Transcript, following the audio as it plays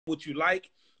what you like,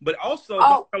 but also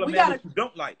Oh, don't tell a man what you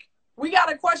don't like. We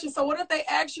got a question. So what if they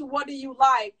ask you, what do you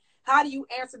like? How do you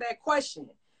answer that question?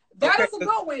 That is a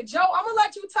good one, Joe. I'm going to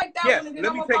let you take that one, and then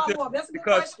I'm going to follow up. That's a good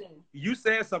question. You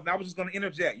said something. I was just going to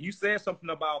interject. You said something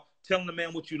about telling a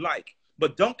man what you like,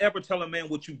 but don't ever tell a man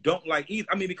what you don't like either.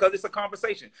 I mean, because it's a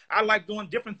conversation. I like doing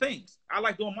different things. I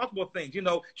like doing multiple things. You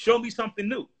know, show me something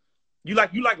new. You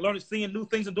like learning, seeing new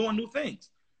things and doing new things.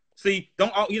 See,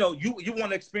 don't, you know, you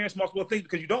want to experience multiple things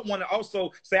because you don't want to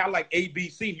also say, I like A, B,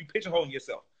 C, and you pigeonholing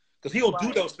yourself. Because he'll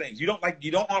do those things. You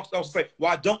don't also say,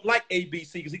 well, I don't like A, B,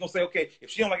 C, because he's going to say, okay, if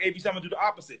she don't like A, B, C, I'm going to do the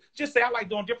opposite. Just say, I like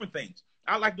doing different things.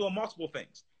 I like doing multiple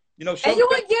things. You know, and you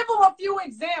would give them a few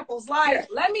examples. Like,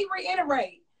 let me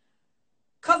reiterate,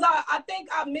 because I think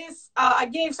I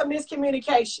gave some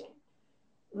miscommunication.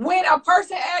 When a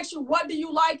person asks you, what do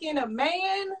you like in a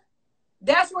man?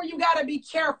 That's where you got to be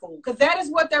careful, because that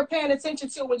is what they're paying attention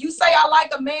to. When you say, I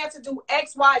like a man to do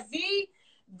X, Y, Z,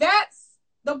 that's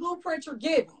the blueprint you're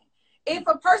giving. If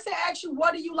a person asks you,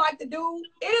 what do you like to do?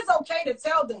 It is okay to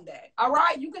tell them that. All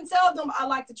right. You can tell them, I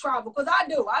like to travel, because I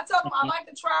do. I tell them I like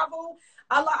to travel.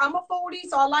 I'm a foodie,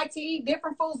 so I like to eat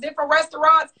different foods, different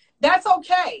restaurants. That's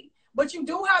okay. But you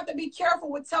do have to be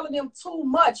careful with telling them too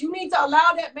much. You need to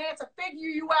allow that man to figure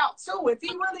you out too. If he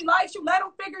really likes you, let him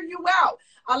figure you out.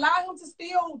 Allow him to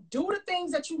still do the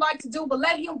things that you like to do, but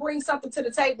let him bring something to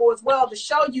the table as well to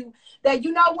show you that,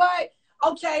 you know what?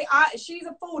 Okay, she's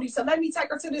a foodie, so let me take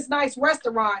her to this nice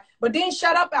restaurant. But then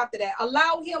shut up after that.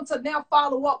 Allow him to now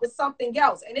follow up with something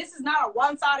else. And this is not a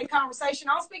one-sided conversation.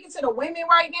 I'm speaking to the women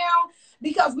right now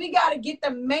because we got to get the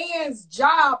man's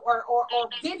job or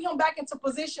get him back into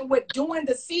position with doing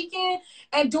the seeking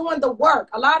and doing the work.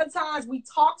 A lot of times we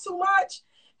talk too much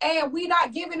and we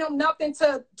not giving them nothing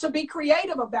to be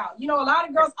creative about. You know, a lot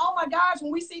of girls, oh my gosh,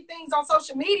 when we see things on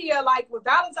social media, like with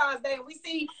Valentine's Day, and we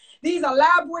see these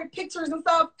elaborate pictures and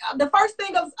stuff, the first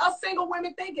thing us single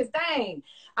women think is, dang,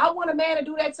 I want a man to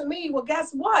do that to me. Well,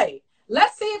 guess what?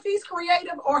 Let's see if he's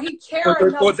creative or he cares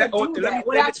enough to do that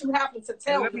without you having to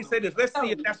tell him. Let me say this. Let's see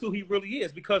if that's who he really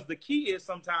is. Because the key is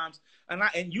sometimes,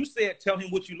 and you said tell him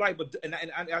what you like, but and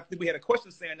I think we had a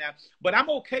question saying that. But I'm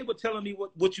okay with telling me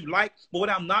what you like. But what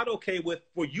I'm not okay with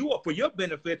for you or for your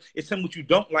benefit is telling what you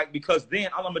don't like, because then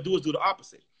all I'm going to do is do the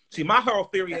opposite. See, my whole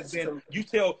theory has been,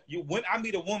 when I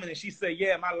meet a woman and she say,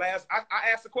 yeah, I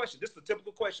ask the question. This is a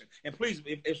typical question. And please,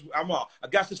 if I'm wrong, a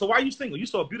guy says, so why are you single? You're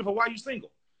so beautiful. Why are you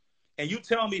single? And you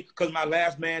tell me, because my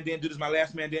last man didn't do this, my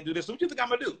last man didn't do this. So what do you think I'm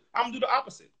going to do? I'm going to do the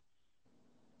opposite.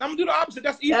 I'm going to do the opposite.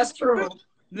 That's easy. That's true.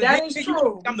 That is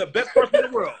true. I'm the best person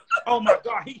in the world. Oh, my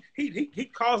God.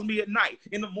 He calls me at night.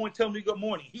 In the morning, telling me good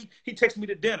morning. He takes me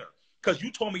to dinner because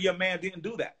you told me your man didn't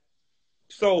do that.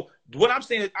 So what I'm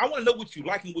saying is, I want to know what you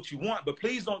like and what you want, but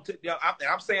please don't.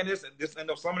 I'm saying this, and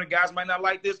some of the guys might not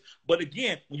like this, but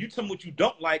again, when you tell me what you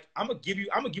don't like, I'm gonna give you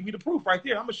the proof right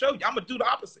there. I'm gonna show you. I'm gonna do the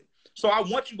opposite. So I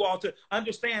want you all to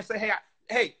understand. Say,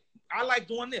 hey, I like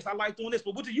doing this. I like doing this.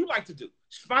 But what do you like to do?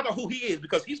 Find out who he is,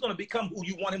 because he's gonna become who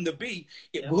you want him to be.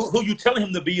 Who you telling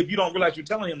him to be if you don't realize you're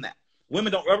telling him that.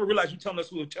 Women don't ever realize you're telling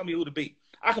us tell me who to be.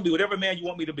 I can be whatever man you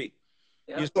want me to be.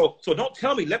 Yeah. So don't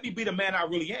tell me. Let me be the man I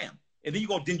really am. And then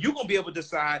you're gonna be able to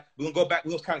decide. We're gonna go back.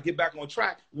 We're gonna kind of get back on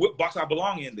track. What box I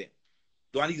belong in then?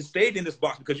 Do I need to stay in this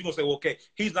box? Because you're gonna say, well, okay,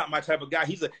 he's not my type of guy.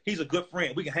 He's a good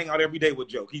friend. We can hang out every day with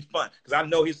Joe. He's fun, because I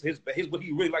know his what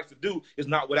he really likes to do is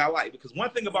not what I like. Because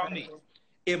one thing about me,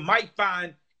 it might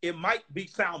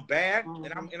sound bad,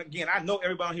 and again, I know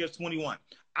everybody here is 21.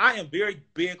 I am very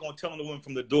big on telling the woman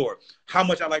from the door how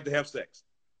much I like to have sex.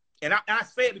 And I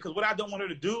say it because what I don't want her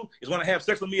to do is want to have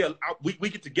sex with me. We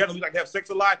get together, we like to have sex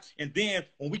a lot. And then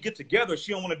when we get together,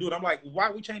 she don't want to do it. I'm like, why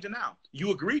are we changing now? You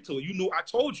agreed to it. You knew I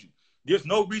told you. There's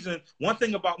no reason. One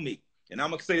thing about me, and I'm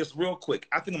going to say this real quick.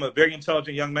 I think I'm a very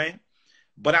intelligent young man,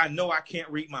 but I know I can't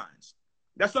read minds.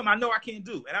 That's something I know I can't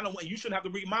do. And I don't want, you shouldn't have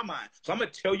to read my mind. So I'm going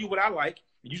to tell you what I like,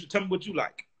 and you should tell me what you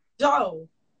like. Joe.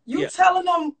 You telling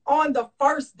them on the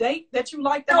first date that you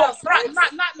like to have sex?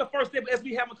 Not in the first date, but as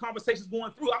we having conversations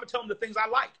going through, I'm gonna tell them the things I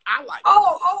like.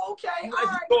 Oh, okay. As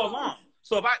you go along.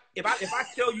 So if I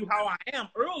tell you how I am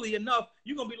early enough,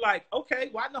 you're gonna be like, okay,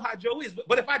 well, I know how Joe is.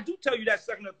 But if I do tell you that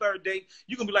second or third date,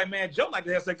 you're gonna be like, man, Joe like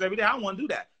to have sex every day. I don't want to do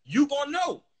that. You gonna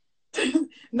know.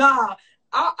 Nah,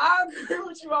 I agree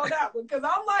with you on that one, because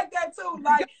I'm like that too.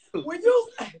 Like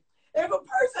if a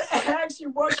person asks you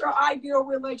what's your ideal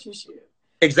relationship.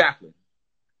 Exactly.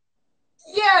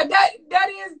 Yeah, that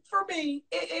is for me,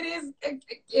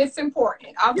 it's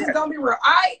important. I'm just gonna be real.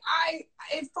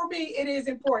 It's for me, it is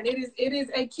important. It is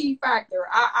a key factor.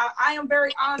 I am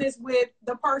very honest with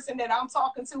the person that I'm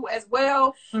talking to as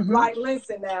well. Like,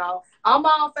 listen now, I'm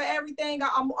all for everything.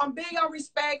 I'm big on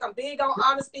respect. I'm big on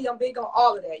honesty. I'm big on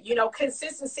all of that. You know,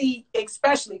 consistency,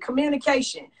 especially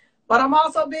communication. But I'm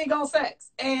also big on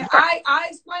sex, and I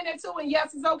explain that too. And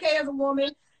yes, it's okay as a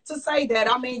woman to say that.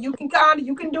 I mean, you can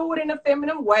do it in a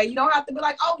feminine way. You don't have to be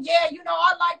like, oh yeah, you know,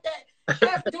 I like that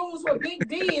F dudes with big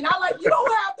D, and I like, you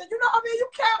don't have to, you know what I mean? You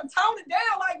kind of tone it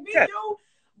down like me, you,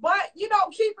 but you know,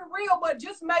 keep it real, but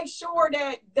just make sure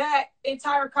that that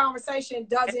entire conversation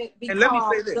doesn't become, and let me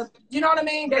say this. You know what I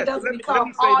mean? That doesn't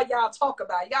become all y'all talk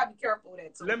about. You gotta be careful with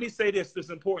that too. Let me say this, it's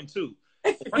important too.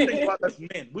 One thing about us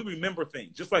men, we remember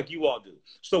things just like you all do.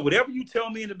 So whatever you tell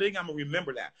me in the beginning, I'm gonna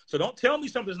remember that. So don't tell me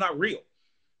something's not real.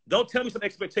 Don't tell me some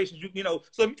expectations. You know.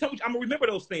 So if you tell me, I'm gonna remember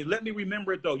those things. Let me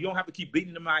remember it though. You don't have to keep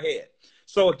beating it in my head.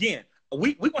 So again,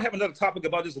 we gonna have another topic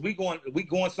about this. We going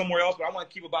somewhere else, but I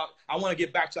want to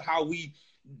get back to how we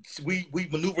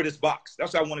maneuver this box.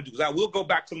 That's what I want to do. Because I will go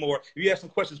back to more. If you have some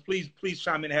questions, please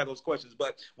chime in and have those questions.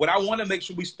 But what I want to make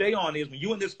sure we stay on is when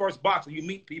you in this first box and you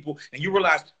meet people and you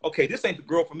realize, okay, this ain't the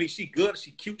girl for me. She good,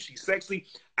 she cute, she's sexy.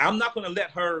 I'm not gonna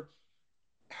let her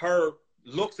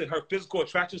looks and her physical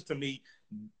attractions to me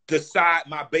decide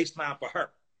my baseline for her.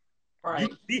 Right.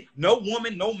 No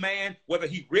woman, no man, whether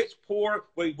he rich, poor,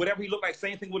 whatever he look like,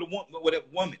 same thing with a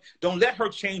woman. Don't let her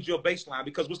change your baseline,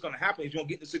 because what's going to happen is you're going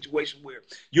to get in a situation where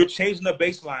you're changing the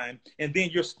baseline and then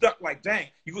you're stuck like, dang,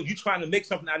 you're trying to make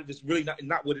something out of this really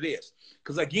not what it is.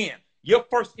 Because again, your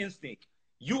first instinct,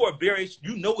 you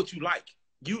know what you like.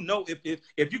 You know,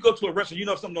 if you go to a restaurant, you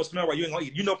know if something don't smell right, you ain't gonna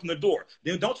eat. You know from the door.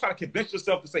 Then don't try to convince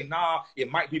yourself to say, nah, it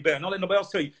might be better. Don't let nobody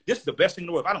else tell you, this is the best thing in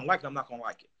the world. If I don't like it, I'm not gonna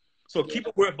like it. So keep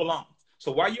it where it belongs.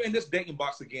 So while you're in this dating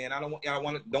box again,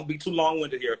 don't be too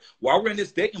long-winded here. While we're in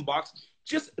this dating box,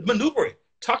 just maneuver it.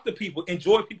 Talk to people,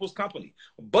 enjoy people's company.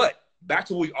 But back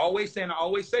to what we always say, and I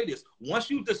always say this, once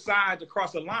you decide to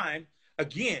cross a line,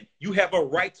 again, you have a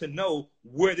right to know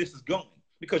where this is going.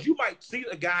 Because you might see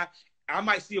a guy, I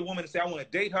might see a woman and say, I want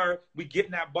to date her. We get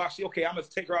in that box. Okay, I'm going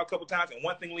to take her out a couple times, and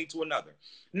one thing leads to another.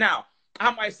 Now, I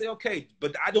might say, okay,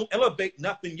 but I don't elevate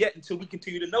nothing yet until we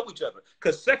continue to know each other,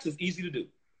 because sex is easy to do.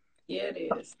 Yeah,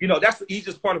 it is. You know, that's the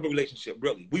easiest part of a relationship,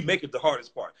 really. We make it the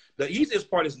hardest part. The easiest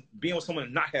part is being with someone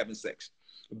and not having sex.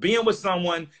 Being with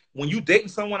someone, when you dating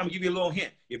someone, I'm going to give you a little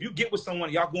hint. If you get with someone,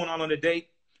 y'all going on a date,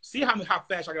 see how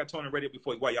fast I got to turn the radio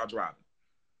while y'all driving.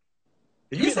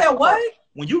 You said what?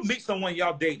 When you meet someone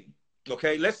y'all dating,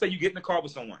 okay, let's say you get in the car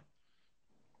with someone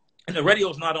and the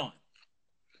radio's not on.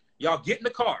 Y'all get in the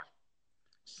car.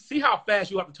 See how fast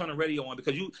you have to turn the radio on,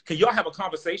 because can y'all have a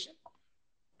conversation?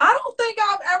 I don't think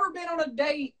I've ever been on a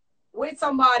date with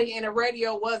somebody and the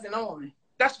radio wasn't on.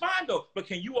 That's fine though. But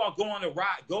can you all go on a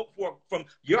ride, from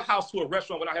your house to a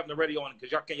restaurant without having the radio on?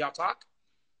 Because can y'all talk?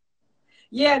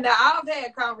 Yeah, now I've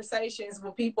had conversations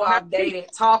with people I've dated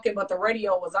talking, but the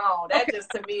radio was on. That just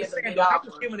to me is a big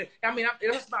awkward. I mean,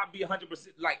 let's not be 100%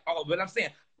 like, but I'm saying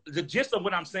the gist of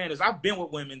what I'm saying is I've been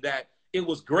with women that it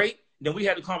was great. Then we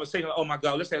had a conversation like, oh my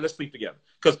God, let's sleep together.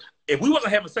 Because if we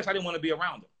wasn't having sex, I didn't want to be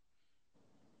around them.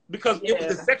 Because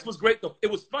the sex was great,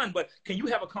 it was fun, but can you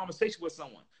have a conversation with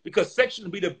someone? Because sex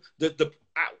shouldn't be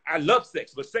I love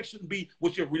sex, but sex shouldn't be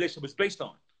what your relationship is based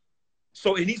on.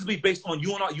 So it needs to be based on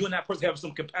you and that person having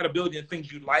some compatibility and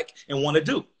things you like and want to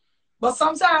do. But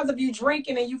sometimes if you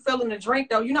drinking and you feeling the drink,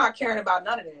 though, you're not caring about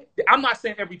none of that. I'm not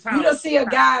saying every time. You just see a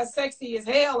guy sexy as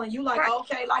hell and you like,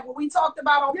 okay, like what we talked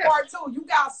about on part 2, you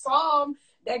got some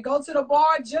that go to the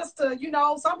bar just to, you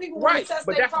know, some people want to test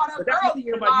their product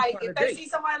earlier. Like if they see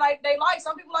somebody like they like,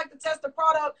 some people like to test the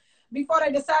product before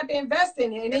they decide to invest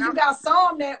in it. And then you got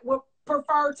some that would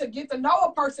prefer to get to know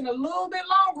a person a little bit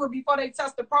longer before they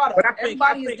test the product.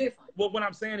 Everybody is different. Well, what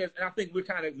I'm saying is, and I think we're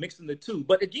kind of mixing the two.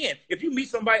 But again, if you meet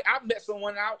somebody, I've met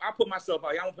someone, I put myself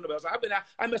out. I don't put nobody else.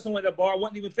 I met someone at the bar,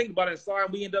 wasn't even thinking about it, and sorry,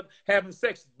 we end up having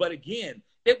sex. But again,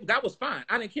 that was fine.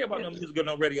 I didn't care about no music or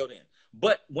no radio then.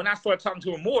 But when I started talking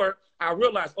to her more, I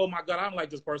realized, oh my God, I don't like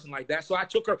this person like that. So I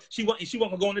took her. She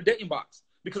wasn't going to the dating box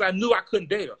because I knew I couldn't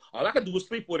date her. All I could do was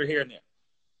sleep with her here and there.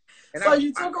 And so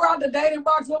you took her out the dating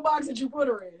box. What box did you put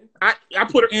her in? I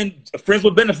put her in friends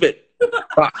with benefit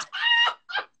box.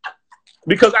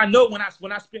 Because I know when I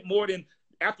spent more than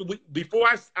before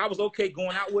I was okay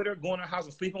going out with her, going to her house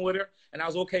and sleeping with her, and I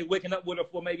was okay waking up with her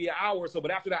for maybe an hour or so.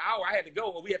 But after that hour, I had to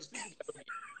go, and we had to sleep together.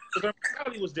 So her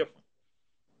mentality was different.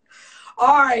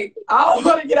 All right, I don't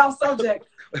want to get off subject.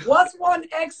 What's one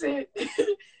exit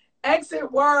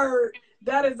word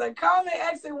That is a common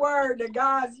exit word that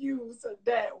guys use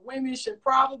that women should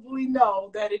probably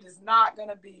know that it is not going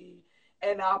to be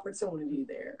an opportunity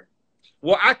there.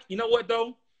 Well, you know what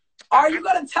though? Are you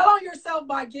going to tell on yourself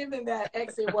by giving that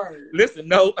exit word? Listen,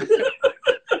 no.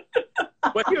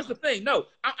 But here's the thing. No,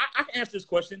 I can answer this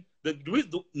question.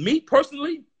 Me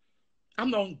personally, I'm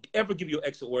not going to ever give you an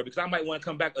exit word because I might want to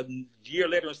come back a year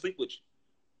later and sleep with you.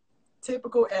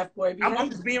 Typical F-boy behavior. I'm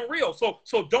just being real. So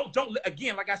don't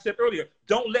again, like I said earlier,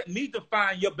 don't let me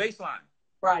define your baseline.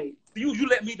 Right. You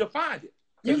let me define it.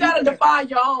 You got to define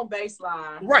your own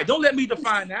baseline. Right. Don't let me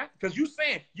define that because you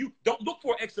saying you don't look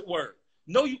for an exit word.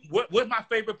 No, where's my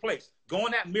favorite place? Go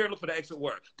in that mirror, look for the exit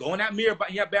word. Go in that mirror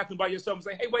in your bathroom by yourself and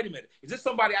say, hey, wait a minute. Is this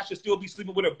somebody I should still be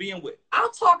sleeping with or being with? I'm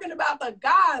talking about the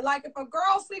guy. Like if a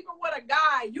girl sleeping with a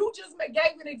guy, you just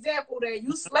gave an example that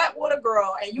you slept with a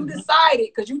girl and you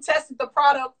decided, because you tested the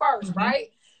product first,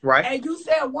 right? Right. And you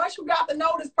said once you got to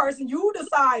know this person, you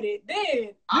decided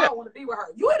then I don't want to be with her.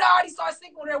 You had already started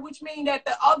sleeping with her, which means that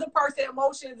the other person's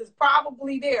emotions is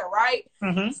probably there, right?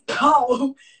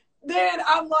 So then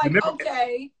I'm like,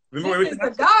 okay, this is the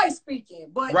guy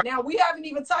speaking. But now we haven't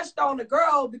even touched on the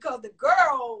girl because the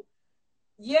girl,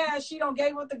 yeah, she don't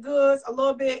gave up the goods a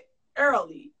little bit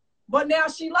early. But now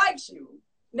she likes you.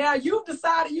 Now you've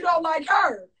decided you don't like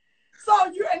her. So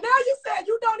now you said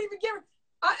you don't even give her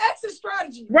an exit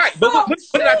strategy. Right. But so what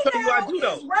did I tell you I do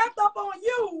though? It's wrapped up on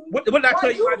you. What did I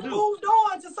tell you I do? Moved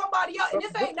on to somebody else. And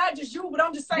this ain't not just you, but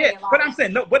I'm just saying. Yeah, but I'm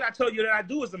saying, no, what I tell you that I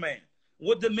do as a man.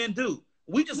 What do men do?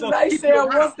 We just want to keep said, you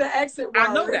around. what's the exit word?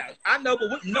 I know that. I know, but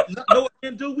what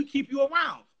men do, we keep you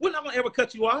around. We're not going to ever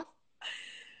cut you off.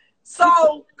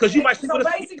 So, because you might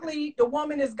basically, the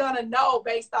woman is gonna know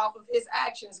based off of his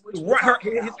actions, which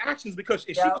his actions. Because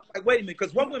if she like, wait a minute,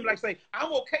 because one woman like say,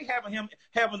 I'm okay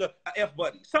having a F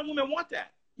buddy. Some women want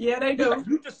that. Yeah, they do.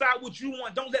 You decide what you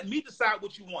want. Don't let me decide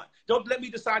what you want. Don't let me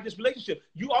decide this relationship.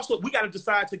 We got to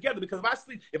decide together. Because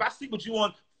if I sleep with you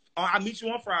I meet you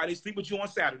on Friday, sleep with you on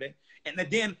Saturday, and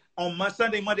then on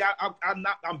Sunday, Monday,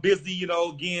 I'm busy,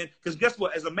 again. Because guess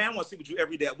what? As a man, I want to sleep with you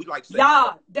every day. We like sex.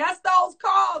 Yeah, that's those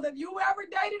calls. If you ever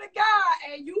dated a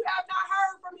guy and you have not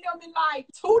heard from him in like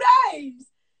 2 days,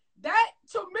 that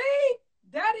to me,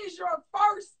 that is your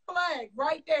first flag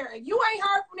right there. And you ain't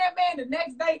heard from that man the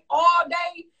next day, all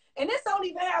day, and this don't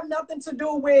even have nothing to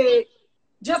do with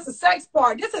just a sex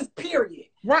part. This is period.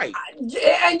 Right.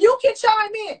 And you can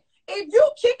chime in. If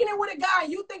you kicking it with a guy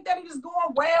and you think that it is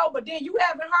going well, but then you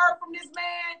haven't heard from this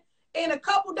man in a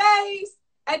couple days,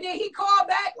 and then he called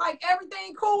back like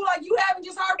everything cool, like you haven't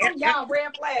just heard from y'all,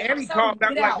 red flag. And he called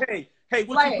back like, hey,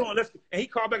 what you doing? And he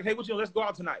called back, hey, what you doing? Let's go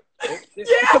out tonight. Yeah.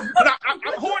 I'm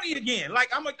horny again. Like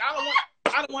I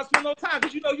don't want to spend no time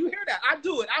because you hear that. I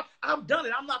do it. I've done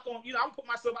it. I'm not going. I'm put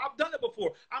myself. I've done it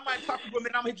before. I might talk to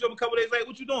women. I'm gonna hit you up a couple days later.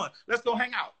 What you doing? Let's go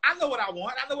hang out. I know what I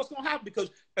want. I know what's gonna happen because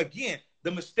again, the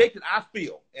mistake that I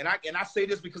feel, and I say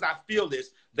this because I feel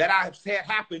this that I have had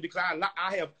happen because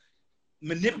I have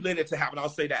manipulated it to happen. I'll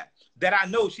say that I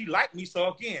know she liked me.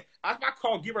 So again, if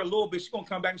I give her a little bit, she's gonna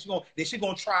come back and she's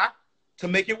gonna try to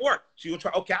make it work. She's gonna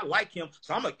try. Okay, I like him,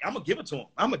 so I'm gonna give it to him.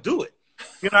 I'm gonna do it.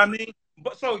 You know what I mean?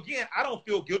 But so again, I don't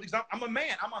feel guilty because I'm a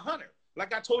man. I'm a hunter.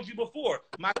 Like I told you before,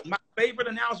 my favorite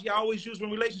analogy I always use in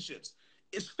relationships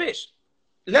is fish.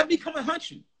 Let me come and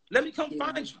hunt you. Let me come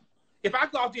find you. If I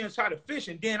go out there and try to fish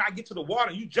and then I get to the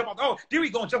water and you jump off, oh, there we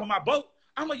go and jump on my boat,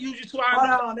 I'm going to use you to our...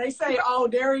 Hold on. They say, oh,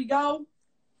 there he go?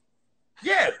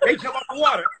 Yeah, they jump off the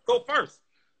water. Go first.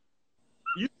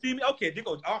 You see me? Okay, they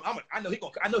go. I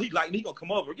know he like me. He going to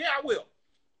come over. Yeah, I will.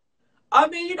 I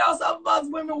mean, some of us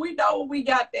women, we know when we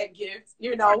got that gift.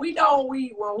 We know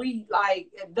when we like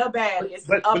the baddest.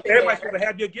 But everybody's supposed to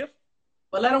have your gift?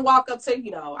 But let them walk up to you,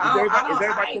 though.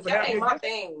 That ain't my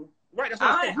thing. Right, that's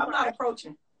what I'm saying. I'm not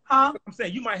approaching. Huh? I'm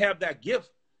saying you might have that gift,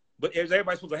 but is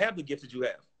everybody supposed to have the gift that you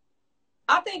have?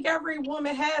 I think every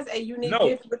woman has a unique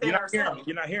gift within herself.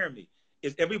 You're not hearing me.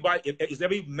 Is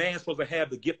every man supposed to have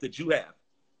the gift that you have?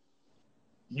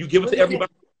 You give it to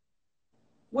everybody?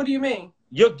 What do you mean?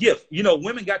 Your gift.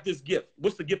 Women got this gift.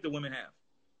 What's the gift that women have?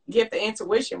 Gift of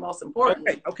intuition, most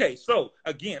importantly. Okay. So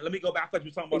again, let me go back. I thought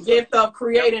you were talking about the gift of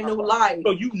creating new life.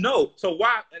 So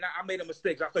why? And I made a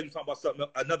mistake. I thought you were talking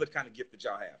about another kind of gift that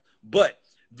y'all have. But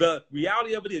the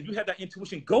reality of it is, you have that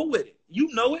intuition. Go with it.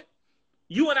 You know it.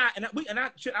 You and I'm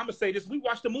gonna say this. We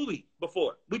watched a movie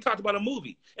before. We talked about a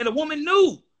movie, and the woman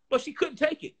knew, but she couldn't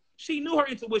take it. She knew her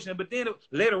intuition, but then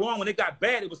later on, when it got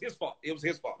bad, it was his fault. It was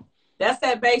his fault. That's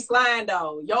that baseline,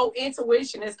 though. Your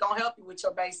intuition is going to help you with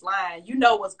your baseline. You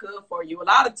know what's good for you. A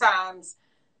lot of times,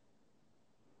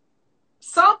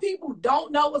 some people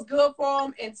don't know what's good for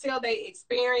them until they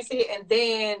experience it, and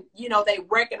then, you know, they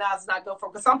recognize it's not good for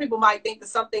them. Because some people might think that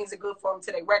some things are good for them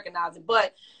until they recognize it.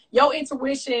 But your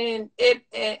intuition,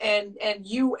 and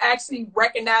you actually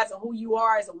recognizing who you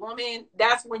are as a woman,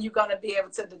 that's when you're going to be able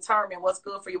to determine what's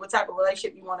good for you, what type of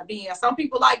relationship you want to be in. Some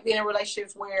people like being in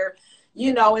relationships where,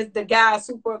 you know, if the guy is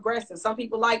super aggressive. Some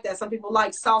people like that. Some people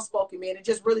like soft-spoken men. It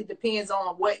just really depends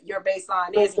on what your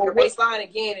baseline is. And your baseline,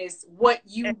 again, is what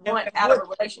you want out of a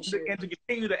relationship. And to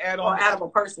continue to add on, or out of a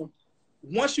person.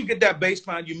 Once you get that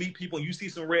baseline, you meet people, and you see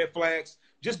some red flags,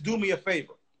 just do me a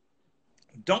favor.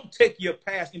 Don't take your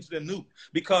past into the new,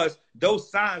 because those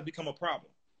signs become a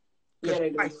problem. Because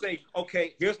you might say,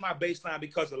 okay, here's my baseline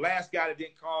because the last guy that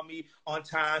didn't call me on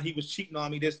time, he was cheating on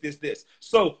me, this.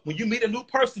 So when you meet a new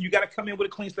person, you got to come in with a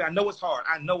clean slate. I know it's hard.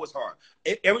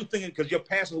 Everything, because your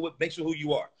past is what makes you who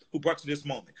you are, who brought you this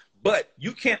moment. But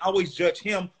you can't always judge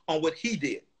him on what he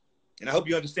did. And I hope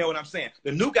you understand what I'm saying.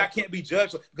 The new guy can't be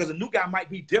judged because the new guy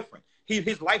might be different.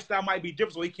 His lifestyle might be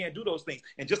different, so he can't do those things.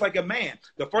 And just like a man,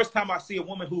 the first time I see a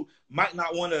woman who might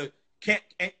not want to,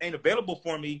 ain't available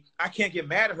for me, I can't get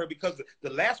mad at her, because the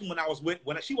last woman I was with,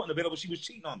 when she wasn't available, she was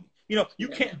cheating on me. You know, you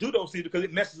can't do those things because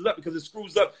it messes it up, because it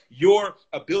screws up your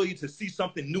ability to see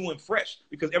something new and fresh,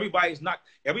 because everybody is not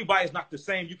the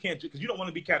same. You can't, because you don't want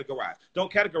to be categorized.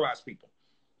 Don't categorize people.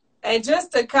 And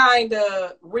just to kind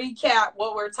of recap,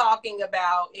 what we're talking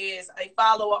about is a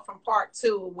follow-up from part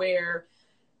 2, where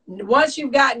once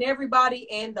you've gotten everybody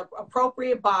in the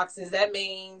appropriate boxes, that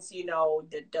means, you know,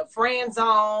 the friend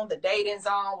zone, the dating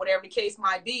zone, whatever the case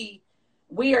might be,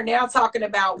 we are now talking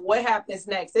about what happens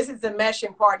next. This is the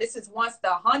meshing part. This is once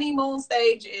the honeymoon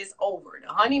stage is over.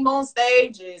 The honeymoon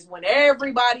stage is when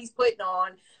everybody's putting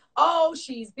on, oh,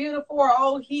 she's beautiful, or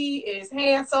oh, he is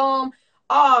handsome.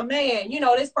 Oh, man, you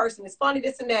know, this person is funny,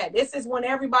 this and that. This is when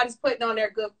everybody's putting on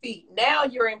their good feet. Now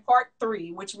you're in part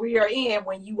 3, which we are in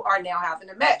when you are now having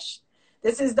a mesh.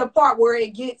 This is the part where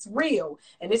it gets real.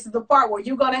 And this is the part where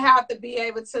you're going to have to be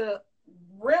able to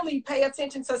really pay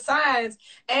attention to signs,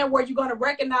 and where you're going to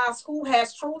recognize who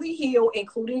has truly healed,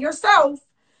 including yourself,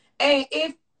 and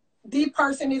if the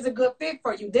person is a good fit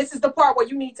for you. This is the part where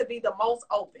you need to be the most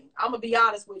open. I'm going to be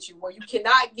honest with you, where you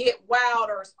cannot get wild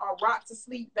or rock to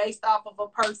sleep based off of a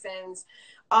person's,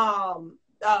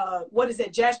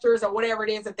 gestures or whatever it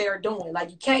is that they're doing.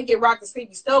 Like, you can't get rocked to sleep.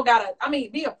 You still got to,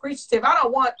 be appreciative. I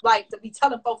don't want, to be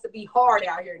telling folks to be hard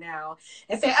out here now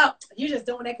and say, oh, you're just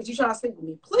doing that because you're trying to sleep with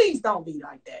me. Please don't be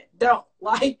like that. Don't.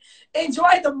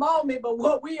 Enjoy the moment. But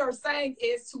what we are saying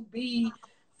is to be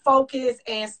focused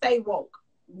and stay woke.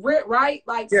 Right?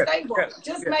 Stay woke.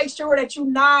 Just make sure that you're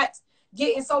not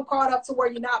getting so caught up to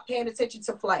where you're not paying attention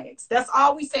to flags. That's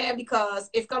all we saying, because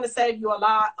it's going to save you a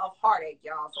lot of heartache,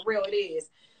 y'all. For real, it is.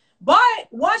 But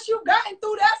once you've gotten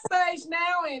through that stage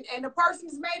now, and the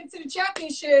person's made it to the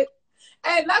championship,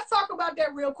 and let's talk about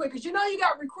that real quick, because you know you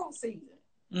got recruit season.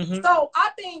 Mm-hmm. So I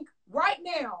think right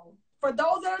now, for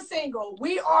those that are single,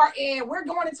 we're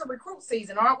going into recruit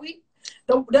season, aren't we?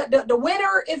 The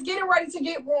winter is getting ready to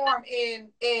get warm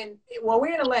we're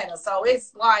in Atlanta, so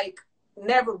it's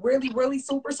never really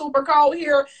super cold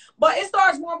here, but it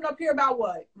starts warming up here about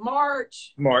what,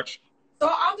 March. So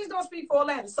I'm just gonna speak for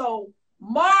Atlanta. So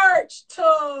March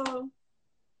to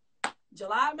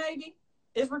July maybe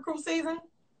is recruit season.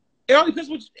 It all depends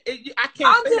I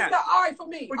can't say that. All right, for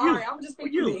me. For all you. right, I'm just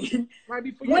speaking for for you. me. Might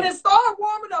be for when you. it starts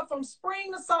warming up from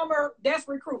spring to summer, that's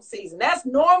recruit season. That's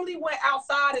normally when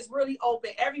outside is really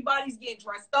open. Everybody's getting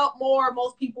dressed up more.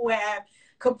 Most people have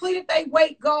completed their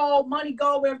weight goal, money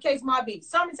goal, whatever the case might be.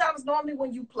 Summertime is normally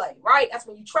when you play, right? That's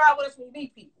when you travel. That's when you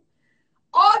meet people.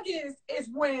 August is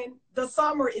when the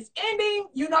summer is ending.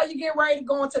 You know, you get ready to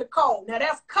go into the cold. Now,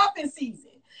 that's cuffing season.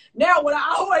 Now, what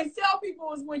I always tell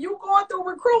people is when you're going through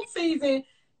recruit season,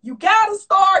 you got to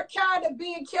start kind of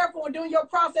being careful and doing your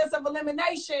process of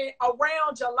elimination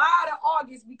around July to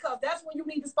August, because that's when you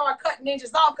need to start cutting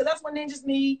ninjas off, because that's when ninjas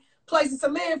need places to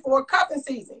live for cuffing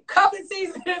season. Cuffing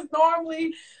season is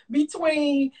normally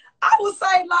between, I would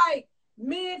say,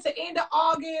 mid to end of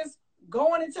August,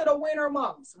 going into the winter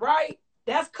months, right?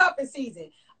 That's cuffing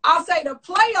season. I'll say the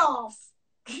playoffs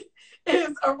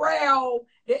is around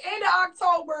the end of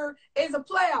October is the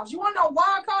playoffs. You want to know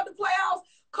why I call it the playoffs?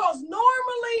 Because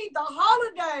normally the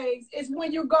holidays is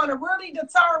when you're going to really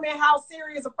determine how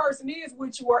serious a person is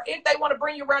with you, or if they want to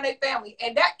bring you around their family.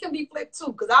 And that can be flipped too,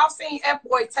 because I've seen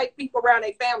F-boys take people around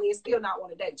their family and still not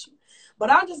want to date you.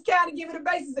 But I'm just kind of giving the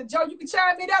basis. And Joe, you can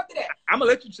chime in after that. I'm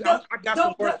going to let you. I got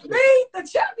some words. The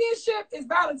championship is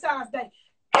Valentine's Day.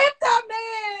 If that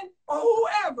man or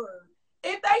whoever,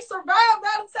 if they survive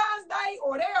Valentine's Day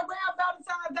or they're around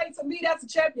Valentine's Day to me, that's a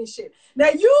championship. Now,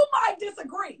 you might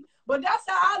disagree, but that's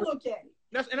how I look at it.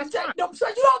 That's fine. So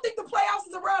you don't think the playoffs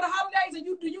is around the holidays, or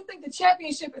do you think the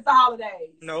championship is the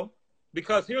holidays? No,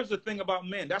 because here's the thing about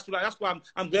men. That's why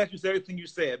I'm glad you said everything you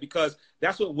said, because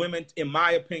that's what women, in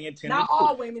my opinion, tend to do. Not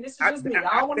all women. This is just me.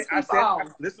 I don't want to speak for all.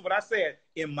 This is what I said.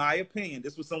 In my opinion,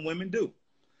 this is what some women do.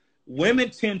 Women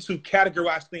tend to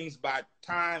categorize things by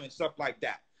time and stuff like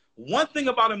that. One thing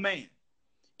about a man,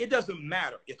 it doesn't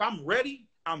matter. If I'm ready,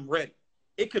 I'm ready.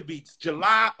 It could be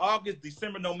July, August,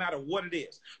 December, no matter what it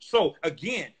is. So,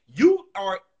 again, don't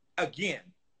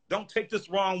take this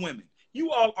wrong, women.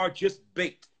 You all are just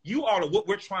bait. You all are what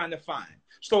we're trying to find.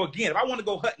 So, again, if I want to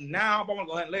go hunting now, if I want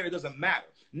to go hunting later, it doesn't matter.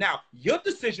 Now, your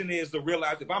decision is to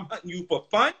realize if I'm hunting you for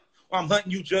fun or I'm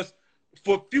hunting you just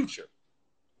for future.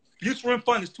 Future and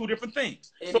fun is two different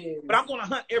things. But I'm going to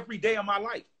hunt every day of my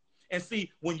life. And see,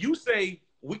 when you say,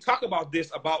 we talk about this,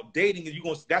 about dating, and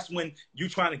that's when you're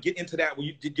trying to get into that,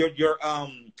 when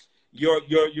your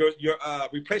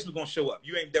replacement going to show up.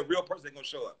 You ain't that real person going to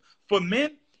show up. For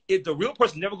men, the real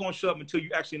person never going to show up until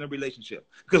you're actually in a relationship,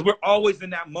 because we're always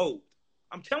in that mode.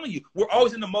 I'm telling you, we're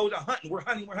always in the mode of hunting. We're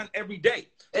hunting every day.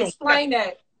 So explain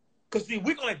that. Because see,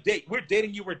 we're going to date. We're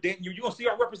dating you. You're going to see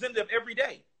our representative every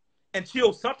day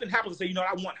until something happens to say,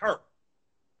 I want her.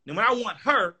 And when I want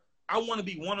her, I want to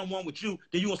be one-on-one with you.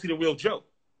 Then you're going to see the real Joe.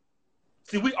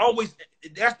 See, we always,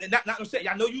 that's not saying,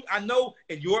 I know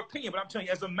in your opinion, but I'm telling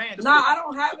you, as a man. No, I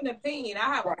don't have an opinion.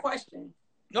 I have a question.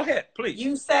 Go ahead, please.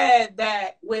 You said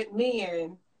that with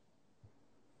men,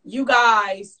 you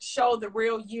guys show the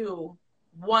real you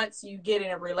once you get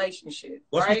in a relationship,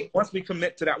 right? Once we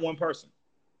commit to that one person.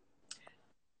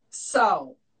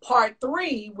 So, part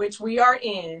 3, which we are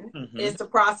in, is the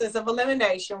process of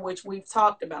elimination, which we've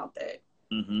talked about that.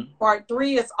 Part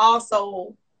 3 is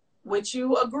also, which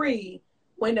you agree,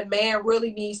 when the man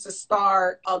really needs to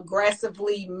start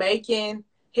aggressively making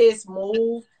his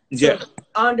move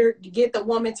to get the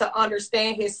woman to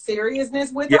understand his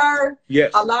seriousness with her.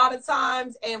 Yes. A lot of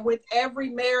times, and with every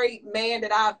married man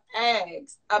that I've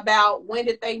asked about when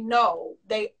did they know,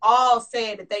 they all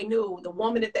said that they knew the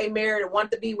woman that they married and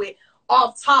wanted to be with,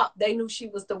 off top, they knew she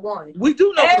was the one. We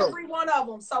do know every one of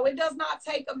them. So it does not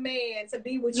take a man to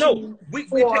be with you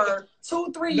for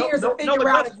 2-3 years to figure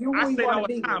out if you really want to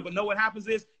be with. But know what happens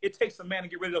is it takes a man to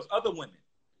get rid of those other women.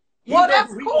 Well,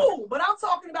 that's cool, but I'm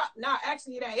talking about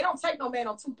actually, it don't take no man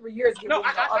on 2-3 years to get rid of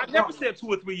I never said 2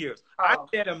 or 3 years. I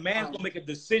said a man's gonna make a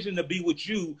decision to be with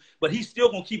you, but he's still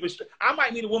gonna keep it. I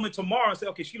might meet a woman tomorrow and say,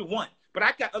 okay, she's the one, but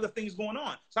I got other things going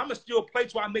on, so I'm gonna still play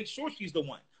till I make sure she's the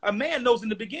one. A man knows in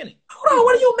the beginning. Hold on,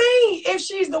 what do you mean? If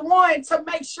she's the one, to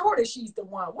make sure that she's the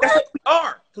one? What? That's what we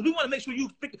are, because we want to make sure you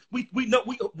think we know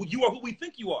you are who we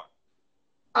think you are.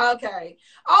 Okay.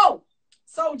 Oh,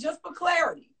 so just for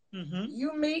clarity.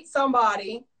 You meet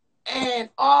somebody, and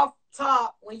off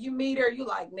top, when you meet her, you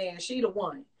like, man, she the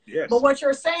one. Yes. But what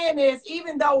you're saying is,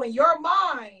 even though in your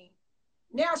mind,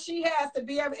 now she has to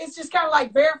be able, it's just kind of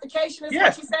like verification is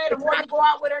what you say. The more you go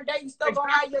out with her, you still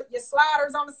gonna have your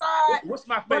sliders on the side. What's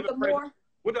my favorite phrase?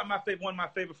 One of my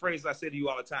favorite phrases I say to you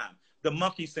all the time? The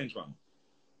monkey syndrome.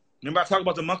 Remember I talk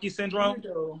about the monkey syndrome? You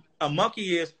do. A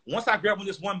monkey is, once I grab on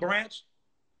this one branch,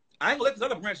 I ain't gonna let this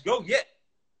other branch go yet.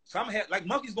 So I'm gonna have, like,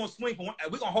 monkey's gonna swing for one,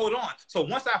 we're gonna hold on. So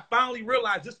once I finally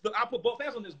realize this, I put both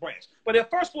hands on this branch. But at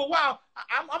first, for a while,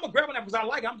 I'm gonna grab on that because I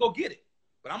like it. I'm gonna go get it.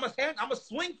 But I'm gonna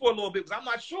swing for a little bit because I'm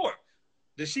not sure.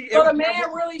 Does she? So the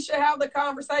man really should have the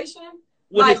conversation.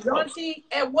 Like, once he,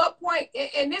 at what point?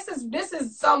 And this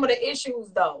is some of the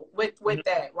issues though with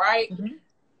that, right?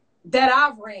 That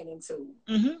I've ran into,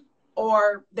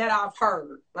 or that I've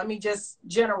heard. Let me just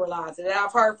generalize it. That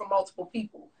I've heard from multiple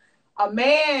people. A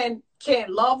man can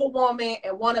love a woman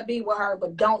and want to be with her,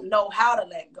 but don't know how to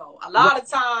let go. A lot of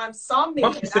times, some men,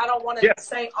 I don't want to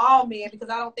say all men because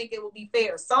I don't think it would be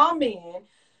fair. Some men,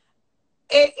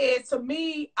 to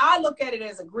me, I look at it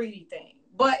as a greedy thing.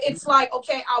 But it's like,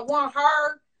 okay, I want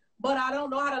her, but I don't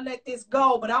know how to let this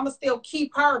go, but I'm going to still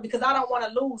keep her because I don't want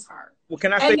to lose her. Well,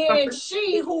 can I say something? And then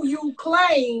she, who you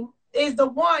claim is the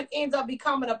one, ends up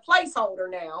becoming a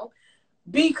placeholder now,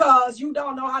 because you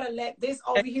don't know how to let this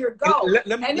over here go.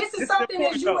 And this is something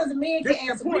that you as a man can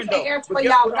answer. We can't answer for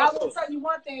y'all, but I will tell you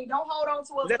one thing. Don't hold on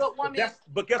to a good woman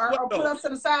or put us to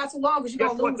the side too long because you're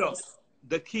going to lose us.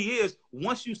 The key is,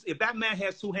 if that man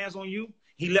has 2 hands on you,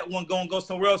 he let one go and go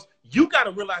somewhere else, you got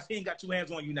to realize he ain't got 2 hands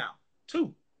on you now.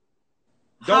 2.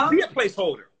 Don't be a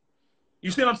placeholder. You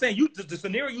see what I'm saying? The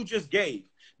scenario you just gave,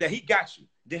 that he got you,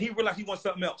 then he realized he wants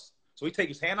something else. So he take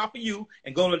his hand off of you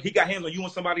and he got hands on you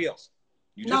and somebody else.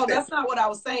 No, that's not what I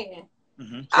was saying.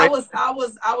 I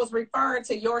was referring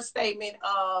to your statement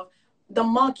of the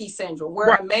monkey syndrome, where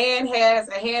Right. a man has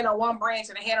a hand on one branch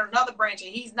and a hand on another branch, and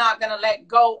he's not going to let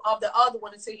go of the other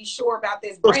one until he's sure about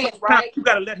this So branch, right? you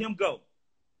got to let him go.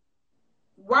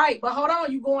 Right, but hold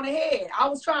on, you going ahead. I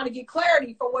was trying to get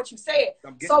clarity from what you said.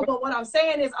 So, but what I'm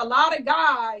saying is a lot of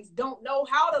guys don't know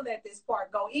how to let this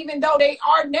part go. Even though they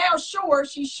are now sure,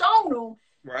 she's shown them,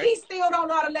 right. He still don't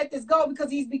know how to let this go because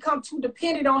he's become too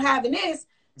dependent on having this.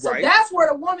 So right. that's where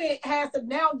the woman has to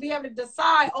now be able to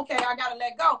decide, okay, I got to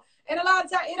let go. And a lot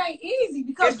of times it ain't easy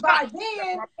because by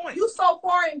then you so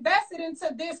far invested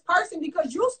into this person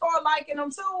because you start liking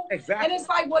them too. Exactly. And it's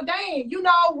like, well, dang, you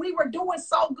know, we were doing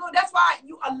so good. That's why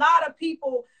a lot of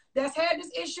people that's had this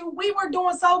issue, we were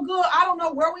doing so good. I don't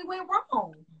know where we went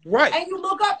wrong. Right. And you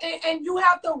look up and you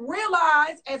have to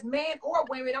realize as men or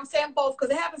women, I'm saying both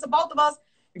because it happens to both of us,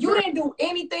 you didn't do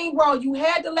anything wrong. You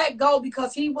had to let go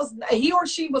because he or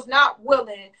she was not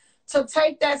willing to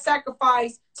take that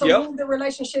sacrifice to move the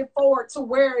relationship forward to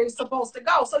where it's supposed to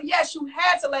go. So yes, you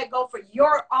had to let go for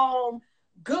your own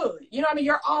good. You know what I mean?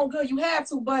 Your own good. You had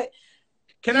to, but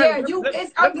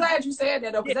I'm glad you said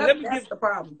that though, because that's the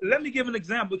problem. Let me give an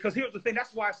example because here's the thing.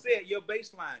 That's why I said your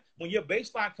baseline. When your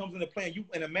baseline comes into play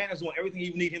and a man is doing everything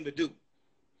you need him to do.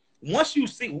 Once you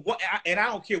see and I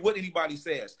don't care what anybody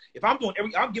says, if I'm doing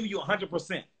I'm giving you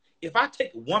 100%. If I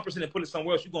take 1% and put it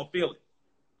somewhere else, you're gonna feel it.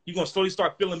 You're gonna slowly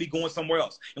start feeling me going somewhere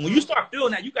else. And when you start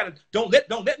feeling that, you gotta don't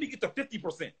let me get to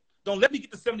 50%. Don't let me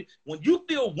get to 70. When you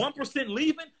feel 1%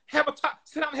 leaving, sit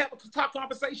down and have a top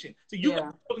conversation. So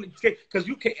because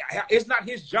you can't. It's not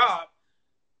his job.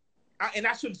 And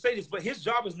I shouldn't say this, but his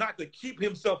job is not to keep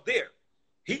himself there.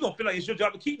 He's gonna feel like it's your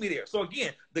job to keep me there. So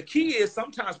again, the key is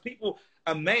sometimes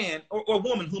a man or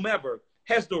woman, whomever,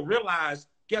 has to realize,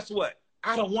 guess what?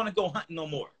 I don't want to go hunting no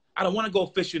more. I don't want to go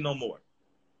fishing no more.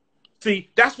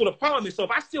 See, that's what the problem is. So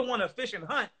if I still want to fish and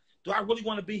hunt, do I really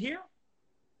want to be here?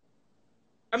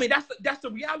 I mean, that's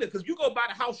the reality. Because you go buy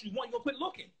the house you want, you're gonna quit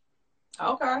looking.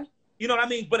 Okay. You know what I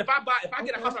mean? But if I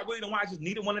get a house I really don't want, I just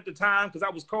needed one at the time because I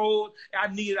was cold. I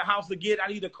needed a house I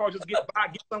needed a car just to get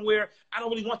somewhere. I don't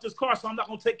really want this car, so I'm not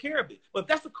gonna take care of it. But if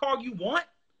that's the car you want,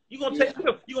 you're gonna take care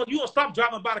of it. You're gonna stop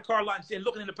driving by the car lot and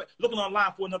looking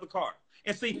online for another car.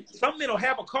 And see, some men will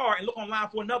have a car and look online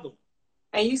for another one.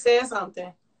 And you said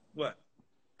something. What?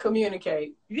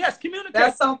 Communicate. Yes, communicate.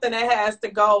 That's something that has to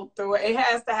go through. It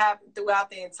has to happen throughout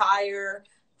the entire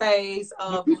phase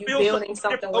of you building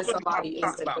something with somebody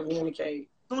is to communicate.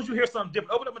 As soon as you hear something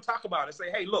different, open up and talk about it.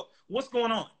 Say, hey, look, what's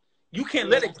going on? You can't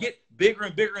let it get bigger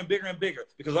and bigger and bigger and bigger.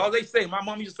 Because all they say, my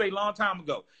mom used to say a long time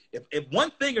ago, if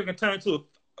one finger can turn into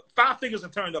 5 fingers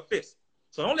and turn into a fist.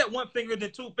 So don't let one finger,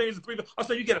 then 2 fingers, and 3 fingers.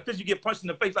 Also, you get a fist, you get punched in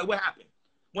the face. Like, what happened?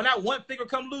 When that one finger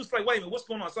come loose, like, wait a minute, what's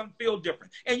going on? Something feels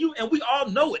different. And we all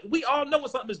know it. We all know when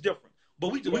something is different.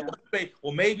 But we want to say,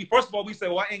 well, maybe, first of all, we say,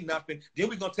 well, I ain't nothing. Then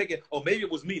we're going to take it, oh, maybe it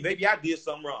was me. Maybe I did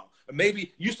something wrong. Or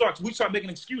maybe we start making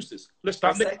excuses. Let's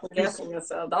stop making excuses.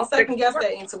 Yourself. Don't second guess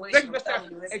that intuition.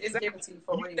 It's given to you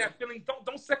for a reason. That feeling,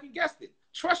 don't second guess it.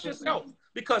 Trust yourself.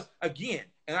 Because again,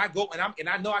 and I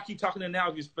know I keep talking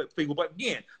analogies for people, but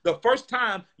again, the first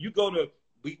time you go to,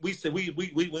 we said we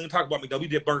didn't talk about McDonald's. We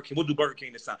did Burger King. We'll do Burger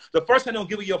King this time. The first time they don't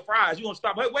give you your fries, you gonna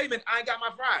stop. Hey, wait a minute, I ain't got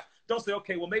my fries. Don't say,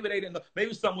 okay, well maybe they didn't know.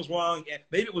 Maybe something was wrong, and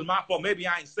maybe it was my fault. Maybe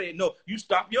I ain't saying no. You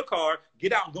stop your car,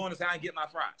 get out and go in and say I ain't get my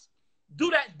fries.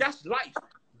 Do that. That's life.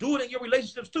 Do it in your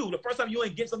relationships too. The first time you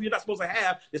ain't get something you're not supposed to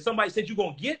have that somebody said you're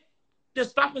gonna get,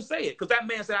 just stop and say it. Because that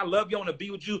man said, I love you, I want to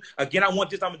be with you. Again, I want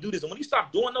this, I'm gonna do this. And when you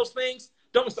stop doing those things,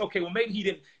 don't say, okay, well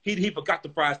maybe he forgot the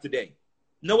fries today.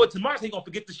 Know what? Tomorrow he's gonna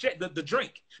forget the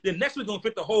drink. Then next week gonna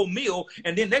forget the whole meal,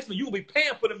 and then next week you will be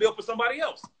paying for the meal for somebody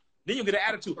else. Then you get an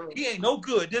attitude. He ain't no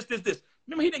good. This.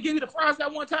 Remember he didn't give you the fries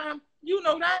that one time. You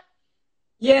know that.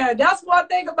 Yeah, that's one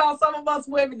thing about some of us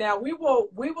women. Now we will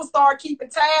start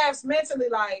keeping tabs mentally.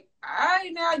 Like, all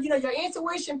right, now your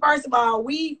intuition. First of all,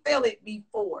 we feel it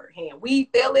beforehand.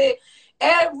 We feel it.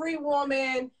 Every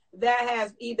woman that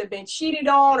has either been cheated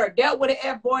on or dealt with an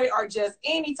F-boy or just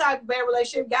any type of bad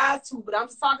relationship, guys too, but I'm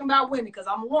just talking about women because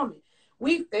I'm a woman.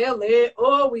 We feel it.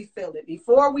 Oh, we feel it.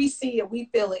 Before we see it, we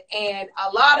feel it. And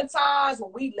a lot of times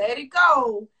when we let it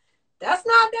go, that's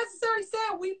not necessarily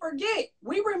saying we forget.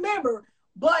 We remember.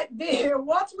 But then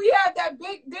once we had that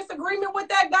big disagreement with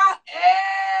that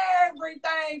guy,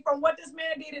 everything from what this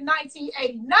man did in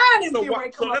 1989 is getting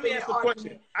ready to come up. So let me ask you a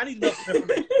question. I need to know some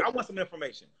information. I want some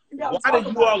information.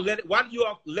 Why did you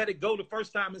all let it go the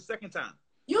first time and second time?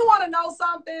 You want to know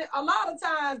something? A lot of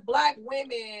times, Black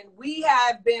women, we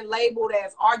have been labeled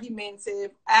as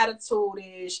argumentative,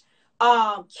 attitude-ish,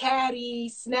 catty,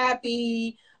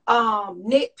 snappy,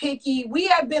 nitpicky. We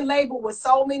have been labeled with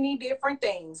so many different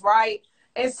things, right?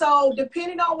 And so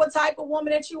depending on what type of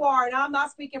woman that you are, and I'm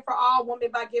not speaking for all women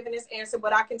by giving this answer,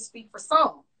 but I can speak for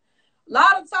some. A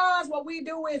lot of times what we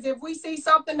do is if we see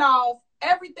something off,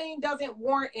 everything doesn't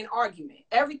warrant an argument.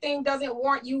 Everything doesn't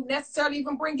warrant you necessarily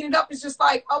even bringing it up. It's just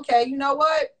like, okay, you know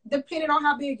what? Depending on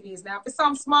how big it is. Now, if it's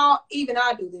something small, even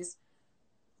I do this.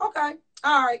 Okay.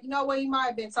 All right. You know what? He might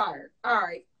have been tired. All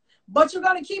right. But you're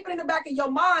going to keep it in the back of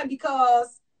your mind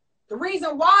because the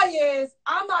reason why is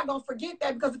I'm not going to forget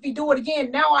that because if you do it again,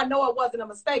 now I know it wasn't a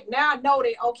mistake. Now I know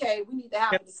that, okay, we need to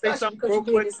have a discussion because you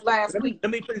did this last week.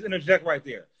 Let me please interject right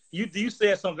there. You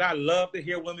said something I love to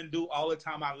hear women do all the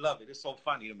time. I love it. It's so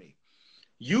funny to me.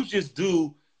 You just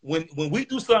do, when we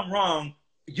do something wrong,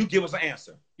 you give us an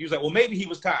answer. You was like, well, maybe he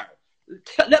was tired.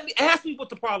 Let me ask me what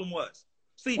the problem was.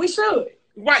 See, we should.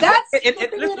 Right. That's the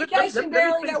communication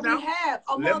barrier that we have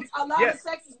amongst a lot of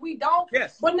sexes. We don't.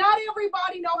 Yes. But not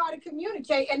everybody know how to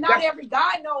communicate, and not every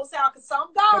guy knows how. Because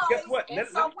some guys and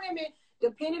some women,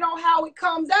 depending on how it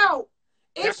comes out,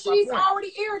 if she's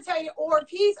already irritated or if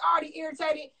he's already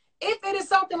irritated, if it is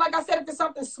something, like I said, if it's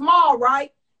something small,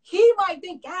 right, he might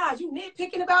think, guys, you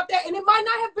nitpicking about that, and it might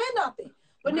not have been nothing.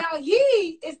 But now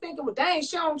he is thinking, well, dang,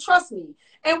 she don't trust me.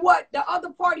 And what the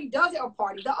other party doesn't,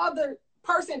 the other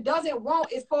person doesn't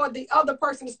want is for the other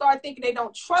person to start thinking they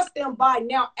don't trust them by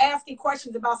now asking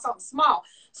questions about something small.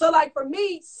 So like for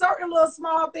me, certain little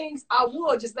small things, I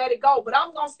would just let it go. But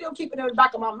I'm going to still keep it in the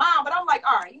back of my mind. But I'm like,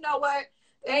 all right, you know what?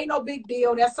 It ain't no big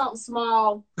deal. That's something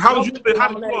small. How would you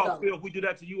all feel if we do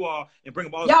that to you all and bring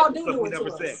up all the stuff we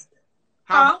never said?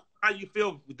 How you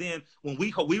feel then when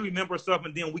we remember stuff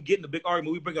and then we get in a big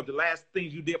argument, we bring up the last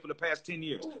things you did for the past 10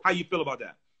 years. How you feel about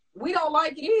that? We don't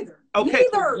like it either. Okay,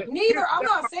 neither. I'm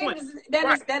not saying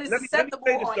that is acceptable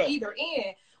on either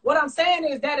end. What I'm saying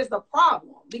is that is the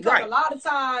problem. Because a lot of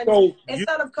times,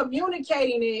 instead of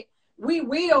communicating it, we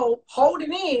will hold it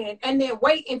in and then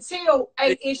wait until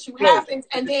an issue happens.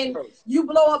 And then you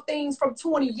blow up things from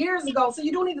 20 years ago. So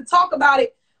you don't need to talk about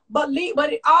it. But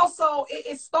it also,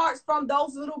 it starts from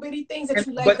those little bitty things that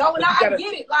you let go. And I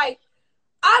get it. Like,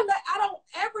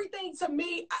 everything to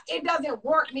me, it doesn't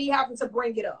warrant me having to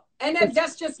bring it up. And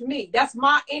that's just me. That's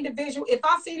my individual. If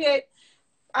I see that,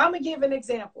 I'm going to give an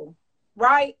example,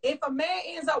 right? If a man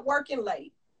ends up working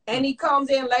late and he comes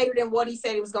in later than what he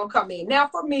said he was going to come in. Now,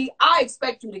 for me, I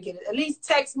expect you to get it. At least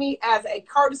text me as a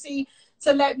courtesy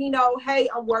to let me know, hey,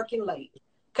 I'm working late.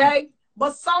 Okay?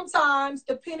 But sometimes,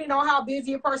 depending on how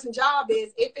busy a person's job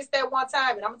is, if it's that one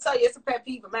time, and I'm going to tell you, it's a pet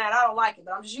peeve, man, I don't like it,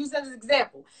 but I'm just using it as an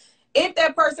example. If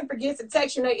that person forgets to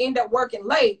text you and they end up working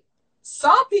late,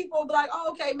 some people will be like,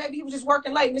 oh, okay, maybe he was just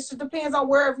working late. And this just depends on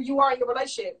wherever you are in your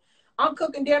relationship. I'm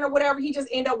cooking dinner, whatever. He just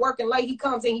end up working late. He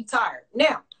comes in, he's tired.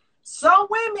 Now, some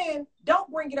women don't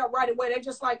bring it up right away. They're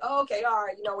just like, oh, okay, all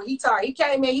right, you know, when he tired. He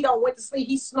came in, he don't went to sleep,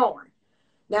 he's snoring.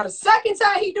 Now, the second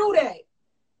time he do that,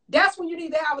 that's when you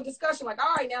need to have a discussion. Like,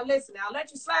 all right, now listen, I'll let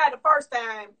you slide the first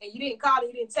time and you didn't call and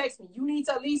you didn't text me. You need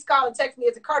to at least call and text me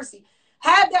as a courtesy.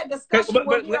 Have that discussion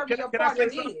with whoever your partner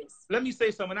is. Let me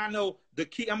say something. I know the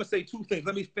key. I'm going to say two things.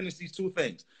 Let me finish these two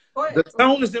things. The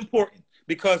tone is important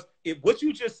because if what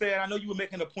you just said, I know you were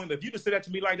making a point, but if you just said that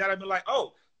to me like that, I'd be like,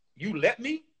 oh, you let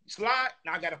me slide?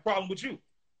 Now I got a problem with you.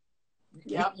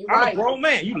 Yeah, I'm a grown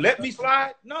man. You let me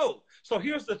slide? No. So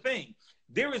here's the thing.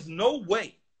 There is no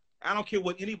way. I don't care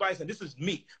what anybody said. This is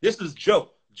me. This is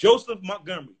Joseph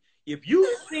Montgomery. If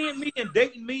you seeing me and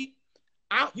dating me,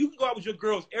 you can go out with your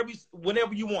girls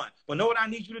whenever you want. But know what I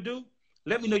need you to do?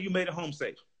 Let me know you made it home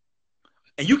safe.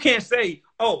 And you can't say,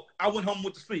 oh, I went home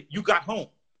with the sleep. You got home.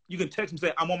 You can text me and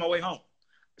say, I'm on my way home.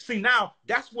 See, now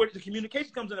that's where the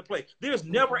communication comes into play. There's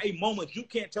never a moment you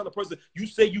can't tell a person you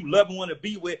say you love and want to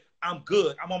be with, I'm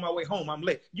good. I'm on my way home. I'm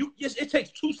late. It takes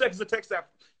 2 seconds to text that.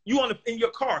 You in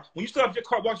your car. When you start up your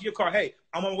car, walk to your car, hey,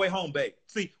 I'm on my way home, babe.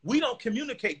 See, we don't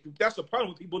communicate. That's the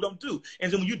problem people don't do.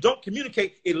 And then when you don't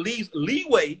communicate, it leaves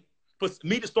leeway for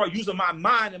me to start using my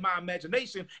mind and my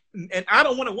imagination. And I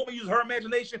don't want a woman to use her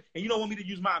imagination, and you don't want me to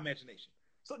use my imagination.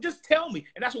 So just tell me.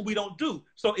 And that's what we don't do.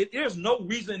 So there's no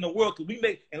reason in the world because we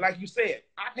make, and like you said,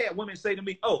 I've had women say to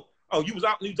me, oh, you was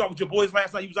out with your boys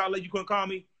last night, you was out late, you couldn't call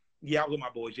me? Yeah, I was with my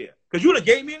boys, yeah. Because you done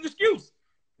gave me an excuse.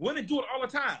 Women do it all the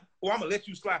time. Or I'm gonna let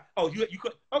you slide. Oh, you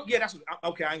could. Oh, yeah, that's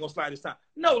okay. I ain't gonna slide this time.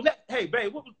 No, hey,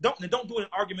 babe, don't do it in an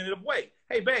argumentative way.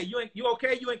 Hey, babe, you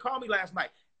okay? You ain't called me last night.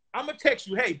 I'm gonna text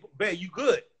you. Hey, babe, you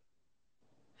good?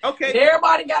 Okay. And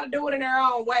everybody got to do it in their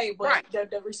own way, but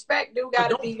the respect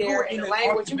got to be there in the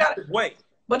language. You got to way.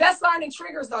 But that's learning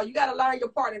triggers, though. You got to learn your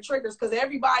partner triggers because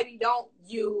everybody don't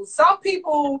use. Some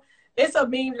people. It's a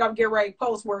meme that I'm getting ready to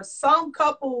post where some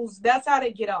couples. That's how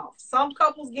they get off. Some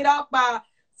couples get off by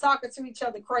talking to each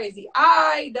other crazy.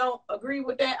 I don't agree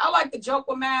with that. I like to joke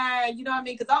with mine, you know what I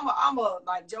mean? Because I'm a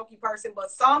like jokey person,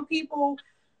 but some people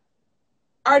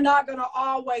are not going to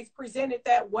always present it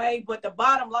that way. But the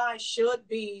bottom line should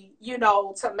be, you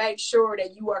know, to make sure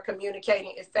that you are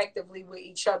communicating effectively with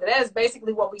each other. That is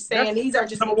basically what we're saying. These are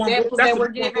just examples that we're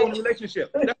giving. That's the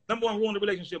relationship. That's number one rule in the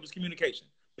relationship is communication.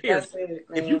 Period. That's it,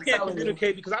 man. If you can't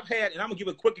communicate, because I've had, and I'm gonna give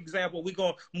a quick example, we're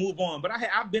gonna move on. But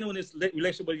I've been in this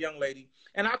relationship with a young lady,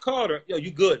 and I called her, yo,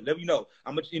 you good? Let me know.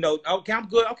 Okay, I'm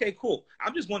good. Okay, cool. I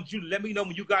just want you to let me know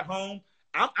when you got home.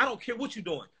 I don't care what you're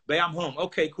doing, babe, I'm home.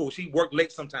 Okay, cool. She worked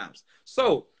late sometimes.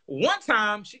 So one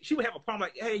time she would have a problem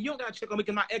like, hey, you don't gotta check on me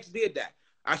because my ex did that.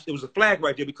 It was a flag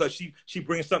right there because she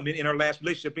brings something in her last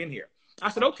relationship in here. I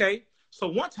said, okay. So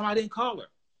one time I didn't call her.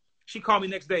 She called me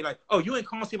next day like, oh, you ain't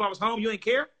calling to see if I was home? You ain't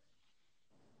care?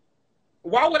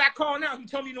 Why would I call now if you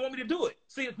tell me you don't want me to do it?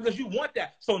 See, it's because you want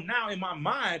that. So now in my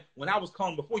mind, when I was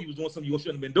calling before, you was doing something you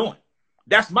shouldn't have been doing.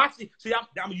 That's my, see,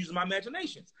 I'm using my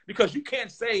imaginations. Because you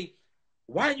can't say,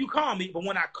 why didn't you call me? But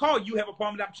when I call you, have a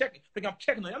problem that I'm checking. Think I'm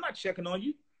checking on you. I'm not checking on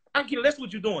you. I can less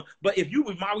what you're doing. But if you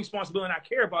was my responsibility and I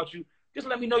care about you, just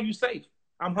let me know you're safe.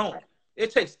 I'm home.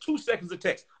 It takes 2 seconds to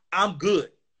text. I'm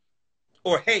good.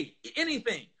 Or, hey,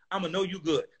 anything. I'm gonna know you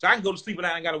good, so I can go to sleep and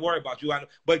I ain't gotta worry about you.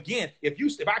 But again, if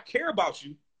I care about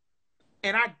you,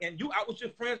 and you out with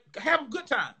your friends, have a good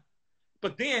time.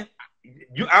 But then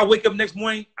I wake up next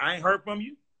morning, I ain't heard from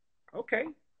you. Okay,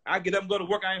 I get up and go to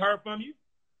work, I ain't heard from you.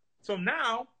 So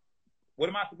now, what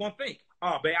am I gonna think?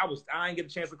 Oh, babe, I ain't get a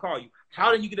chance to call you.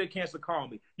 How did you get a chance to call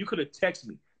me? You could have texted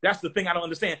me. That's the thing I don't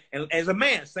understand. And as a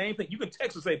man, same thing. You can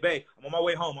text and say, babe, I'm on my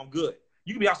way home. I'm good.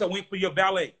 You can be outside waiting for your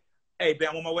valet. Hey, babe,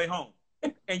 I'm on my way home.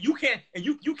 And you can't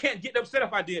get upset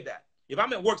if I did that. If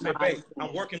I'm at work, say, babe,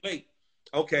 I'm working late.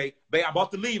 Okay, babe, I'm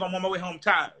about to leave. I'm on my way home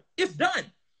tired. It's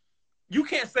done. You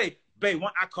can't say, babe,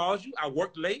 I called you. I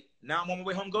worked late. Now I'm on my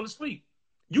way home going to sleep.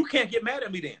 You can't get mad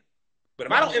at me then. But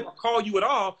if I don't ever call you at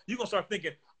all, you're going to start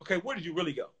thinking, okay, where did you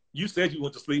really go? You said you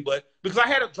went to sleep, but because I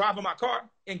had to drive in my car,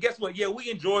 and guess what? Yeah, we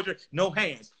in Georgia, no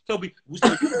hands. So you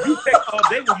text all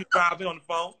day when you driving on the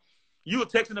phone. You will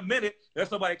text in a minute. Let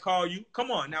somebody call you.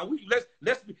 Come on, now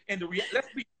let's be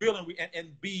real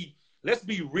let's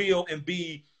be real and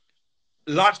be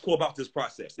logical about this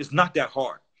process. It's not that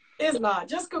hard. It's not.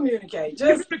 Just communicate.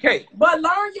 Communicate. But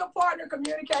learn your partner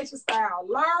communication style.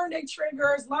 Learn their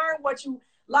triggers. Learn what you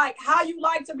like, how you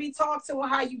like to be talked to, and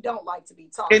how you don't like to be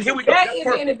talked to. And here we go. That is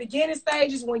in the beginning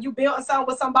stages when you building something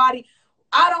with somebody.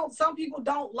 Some people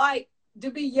don't like to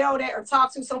be yelled at or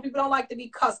talked to. Some people don't like to be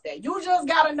cussed at. You just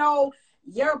got to know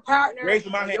your partner,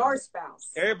 your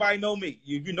spouse. Everybody know me.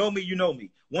 If you know me, you know me.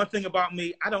 One thing about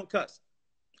me, I don't cuss.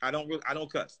 I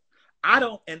don't cuss. I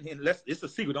don't, and it's a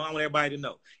secret. I don't want everybody to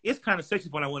know. It's kind of sexy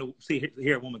when I want to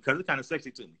hear a woman cuss. It's kind of sexy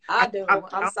to me. I do.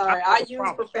 I'm sorry. I use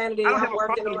profanity. I don't have a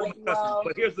problem with cussing,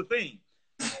 but here's the thing.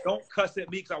 Don't cuss at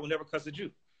me because I will never cuss at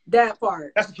you. That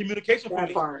part. That's the communication for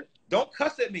me. Part. Don't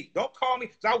cuss at me. Don't call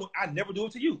me. I never do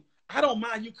it to you. I don't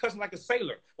mind you cussing like a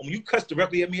sailor. When you cuss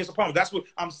directly at me, it's a problem. That's what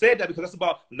I'm saying that because that's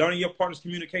about learning your partner's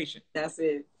communication. That's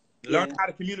it. Learn how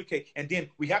to communicate. And then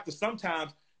we have to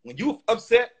sometimes, when you're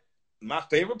upset, my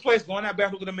favorite place, go in that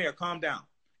bathroom, look in the mirror, calm down.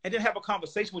 And then have a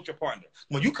conversation with your partner.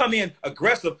 When you come in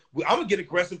aggressive, I'm going to get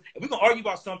aggressive, and we're going to argue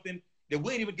about something that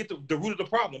we didn't even get the root of the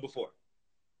problem before.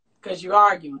 Because you're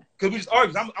arguing. Because we just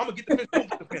argue. I'm going to get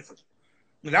defensive.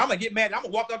 And I'm going to get mad. I'm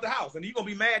going to walk out the house. And you're going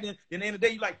to be mad. And at the end of the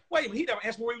day, you're like, wait a minute, he never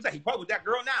asked me where he was at. He probably with that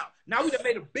girl now. Now we done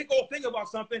made a big old thing about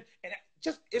something. And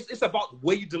it's about the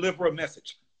way you deliver a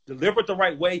message. Deliver it the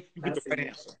right way, you get the right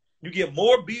answer. You get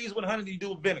more bees with honey than you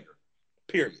do with vinegar.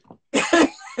 Period. I'm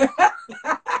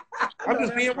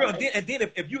just being real. And then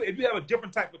if you have a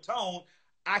different type of tone,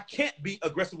 I can't be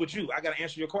aggressive with you. I got to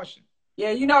answer your question.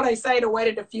 Yeah, you know they say the way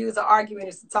to diffuse an argument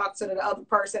is to talk to the other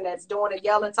person that's doing the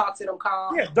yelling, talk to them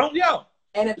calm. Yeah, don't yell.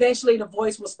 And eventually the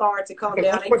voice will start to come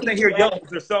down. They hear yelling to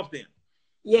themselves then.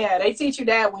 Yeah, they teach you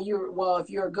that when if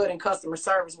you're good in customer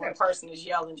service, when a person is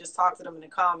yelling, just talk to them in a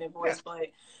calming voice. Yeah. But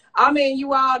I mean,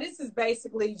 you all, this is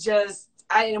basically just,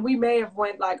 and we may have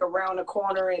went like around the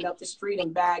corner and up the street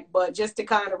and back, but just to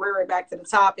kind of rear it back to the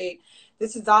topic,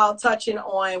 this is all touching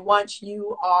on once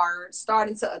you are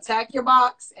starting to attack your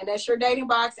box, and that's your dating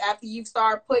box, after you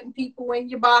start putting people in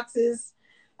your boxes,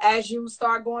 as you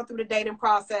start going through the dating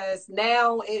process,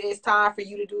 now it is time for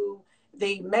you to do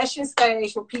the meshing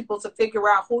stage for people to figure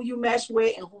out who you mesh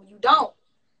with and who you don't.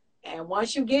 And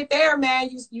once you get there,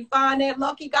 man, you find that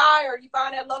lucky guy or you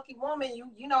find that lucky woman,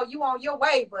 you know you on your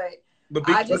way. But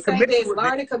I just say this: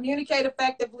 learn to communicate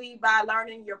effectively by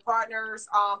learning your partner's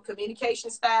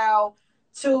communication style.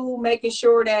 2, making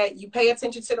sure that you pay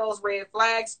attention to those red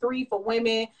flags. 3, for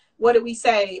women, what do we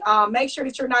say? Make sure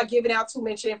that you're not giving out too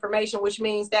much information, which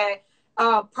means that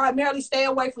primarily stay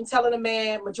away from telling a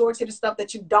man majority of the stuff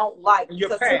that you don't like.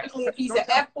 Because typically, if he's an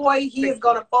F-boy, he is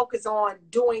going to focus on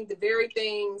doing the very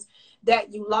things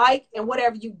that you like, and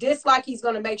whatever you dislike, he's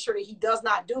going to make sure that he does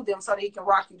not do them so that he can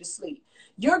rock you to sleep.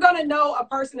 You're going to know a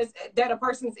person is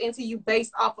into you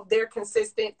based off of their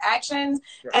consistent actions.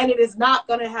 Right. And it is not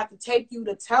going to have to take you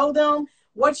to tell them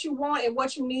what you want and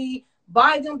what you need.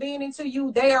 By them being into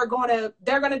you, they're going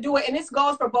to do it. And this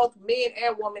goes for both men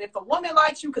and women. If a woman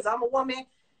likes you, because I'm a woman,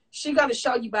 she's going to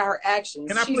show you by her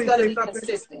actions. She's going to be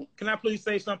consistent. Can I please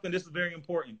say something? This is very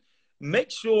important. Make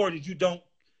sure that you don't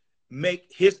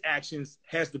make his actions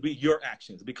has to be your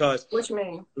actions, because what you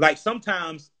mean? Like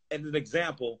sometimes, as an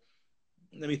example,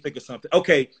 let me think of something.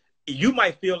 Okay, you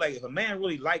might feel like if a man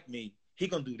really like me, he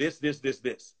gonna do this.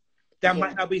 That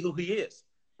might not be who he is.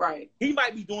 Right. He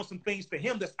might be doing some things to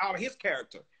him that's out of his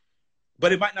character,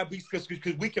 but it might not be because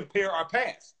we compare our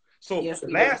past. So the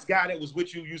last guy that was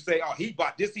with you, you say, oh, he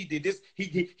bought this, he did this, he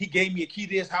gave me a key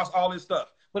to his house, all this stuff.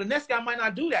 But the next guy might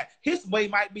not do that. His way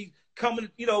might be coming,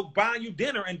 buying you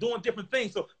dinner and doing different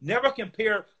things. So never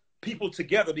compare people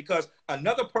together, because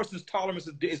another person's tolerance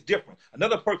is different.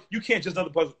 You can't judge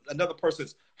another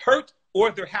person's hurt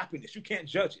or their happiness. You can't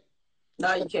judge it.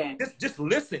 No, you can't. Just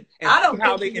listen. And I don't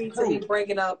how think they you need to be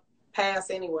bringing up past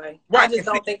anyway. Right. I just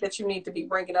don't think that you need to be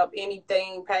bringing up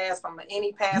anything past from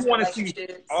any past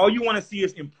relationships. All you want to see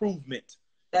is improvement.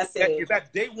 That's it. If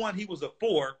at day 1 he was a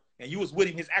 4 and you was with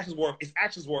him, his actions were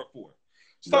a 4.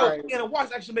 So in a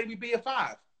watch, actually maybe be a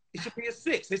 5. It should be a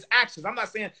 6. His actions. I'm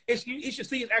not saying he should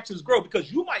see his actions grow,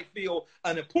 because you might feel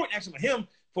an important action for him,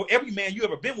 for every man you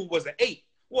ever been with, was an 8.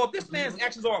 Well, if this man's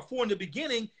actions are a 4 in the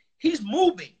beginning, he's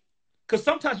moving. Because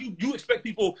sometimes you expect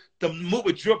people to move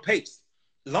at your pace.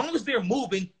 As long as they're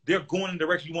moving, they're going in the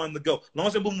direction you want them to go. As long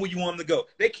as they're moving where you want them to go.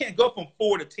 They can't go from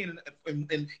 4 to 10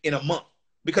 in a month,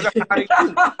 because that's not how they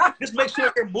do. Just make sure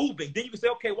they're moving. Then you can say,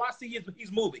 okay, well, I see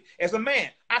he's moving. As a man,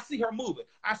 I see her moving.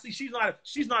 I see she's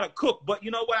not a cook, but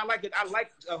you know what? I like it. I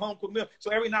like a home cooked meal. So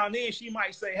every now and then she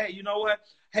might say, hey, you know what?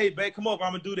 Hey, babe, come over.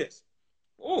 I'm gonna do this.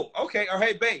 Oh, okay. Or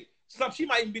hey, babe. She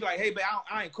might even be like, hey, babe,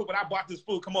 I ain't cook, but I bought this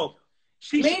food. Come over.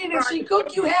 Meaning if she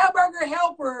cook you hamburger,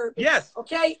 help her. Yes.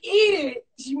 Okay, eat it.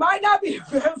 She might not be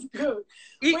the best cook,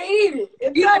 but eat it.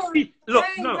 And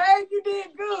babe, you did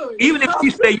good. Even if she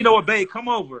say, you know what, babe, come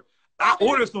over. I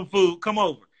ordered some food. Come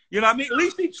over. You know what I mean? At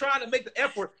least she's trying to make the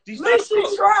effort. At least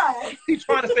she's trying. She's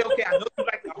trying to say, okay, I know you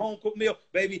like a home cooked meal,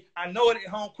 baby. I know it ain't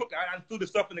home cooked. I threw the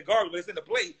stuff in the garbage, but it's in the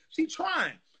plate. She's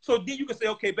trying. So then you can say,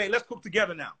 okay, babe, let's cook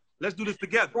together now. Let's do this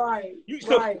together. Right.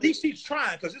 At least she's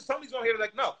trying, because somebody's gonna hear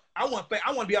like, no, I want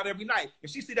to be out every night.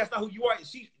 And she see that's not who you are, and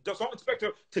she don't expect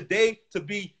her today to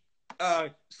be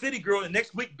city girl and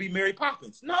next week be Mary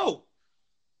Poppins. No.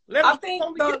 I think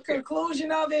the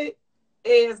conclusion of it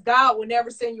is God will never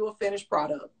send you a finished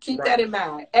product. Keep that in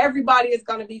mind. Everybody is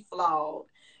going to be flawed.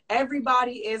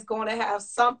 Everybody is going to have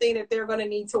something that they're going to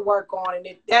need to work on, and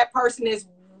if that person is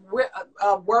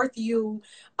worth you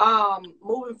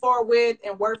moving forward with,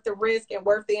 and worth the risk and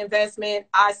worth the investment,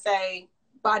 I say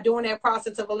by doing that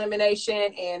process of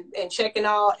elimination and checking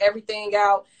everything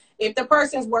out, if the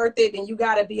person's worth it, then you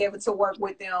got to be able to work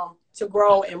with them to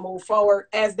grow and move forward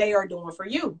as they are doing for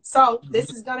you. So this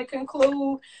is going to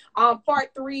conclude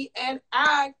part 3 and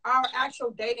our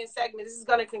actual dating segment. This is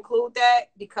going to conclude that,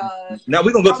 because now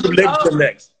we're going to go to the relationship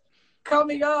next.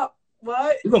 Coming up.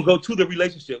 What? We're going to go to the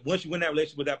relationship. Once you win that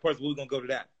relationship with that person, we're going to go to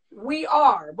that. We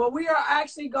are. But we are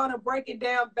actually going to break it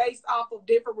down based off of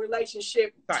different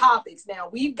relationship topics. Now,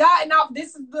 we've gotten off.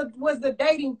 This was the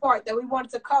dating part that we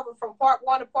wanted to cover from part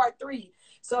 1 to part 3.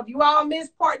 So if you all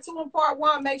missed part 2 and part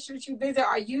 1, make sure that you visit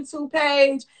our YouTube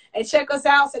page and check us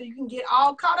out so that you can get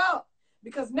all caught up.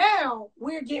 Because now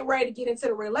we're getting ready to get into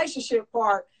the relationship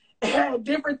part.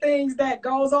 Different things that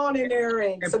goes on in there,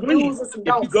 and some do's and some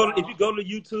don'ts. If you go to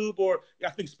YouTube or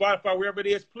I think Spotify, wherever it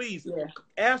is, please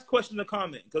ask questions and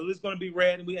comment, because it's going to be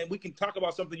read, and we can talk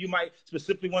about something you might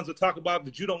specifically want to talk about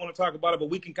that you don't want to talk about it,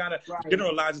 but we can kind of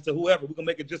generalize it to whoever. We can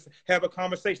make it just have a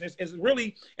conversation. It's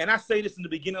really, and I say this in the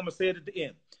beginning, I'm going to say it at the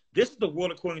end. This is the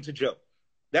world according to Joe.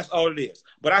 That's all it is.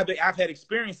 But I've had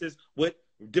experiences with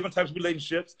different types of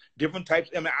relationships, different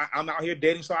types. I mean, I'm out here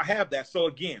dating, so I have that. So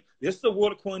again, this is the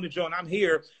world according to Joe, and I'm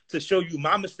here to show you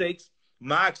my mistakes,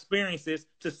 my experiences,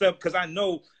 because I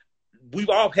know we've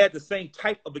all had the same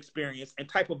type of experience and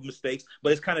type of mistakes,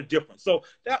 but it's kind of different. So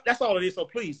that's all it is. So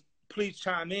please please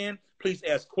chime in. Please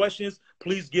ask questions.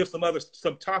 Please give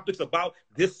some topics about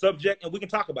this subject, and we can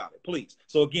talk about it, please.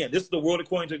 So again, this is The World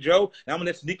According to Joe, and I'm gonna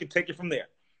let Sneaker take it from there.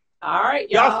 All right,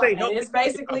 y'all. And this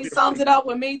basically sums it up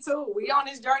with me too. We on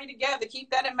this journey together. Keep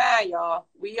that in mind, y'all.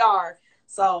 We are.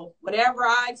 So whatever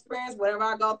I experience, whatever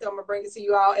I go through, I'm gonna bring it to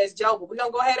you all as Joe. But we're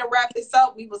gonna go ahead and wrap this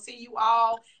up. We will see you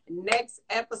all next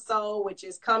episode, which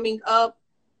is coming up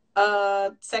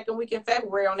second week in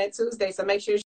February on that Tuesday. So make sure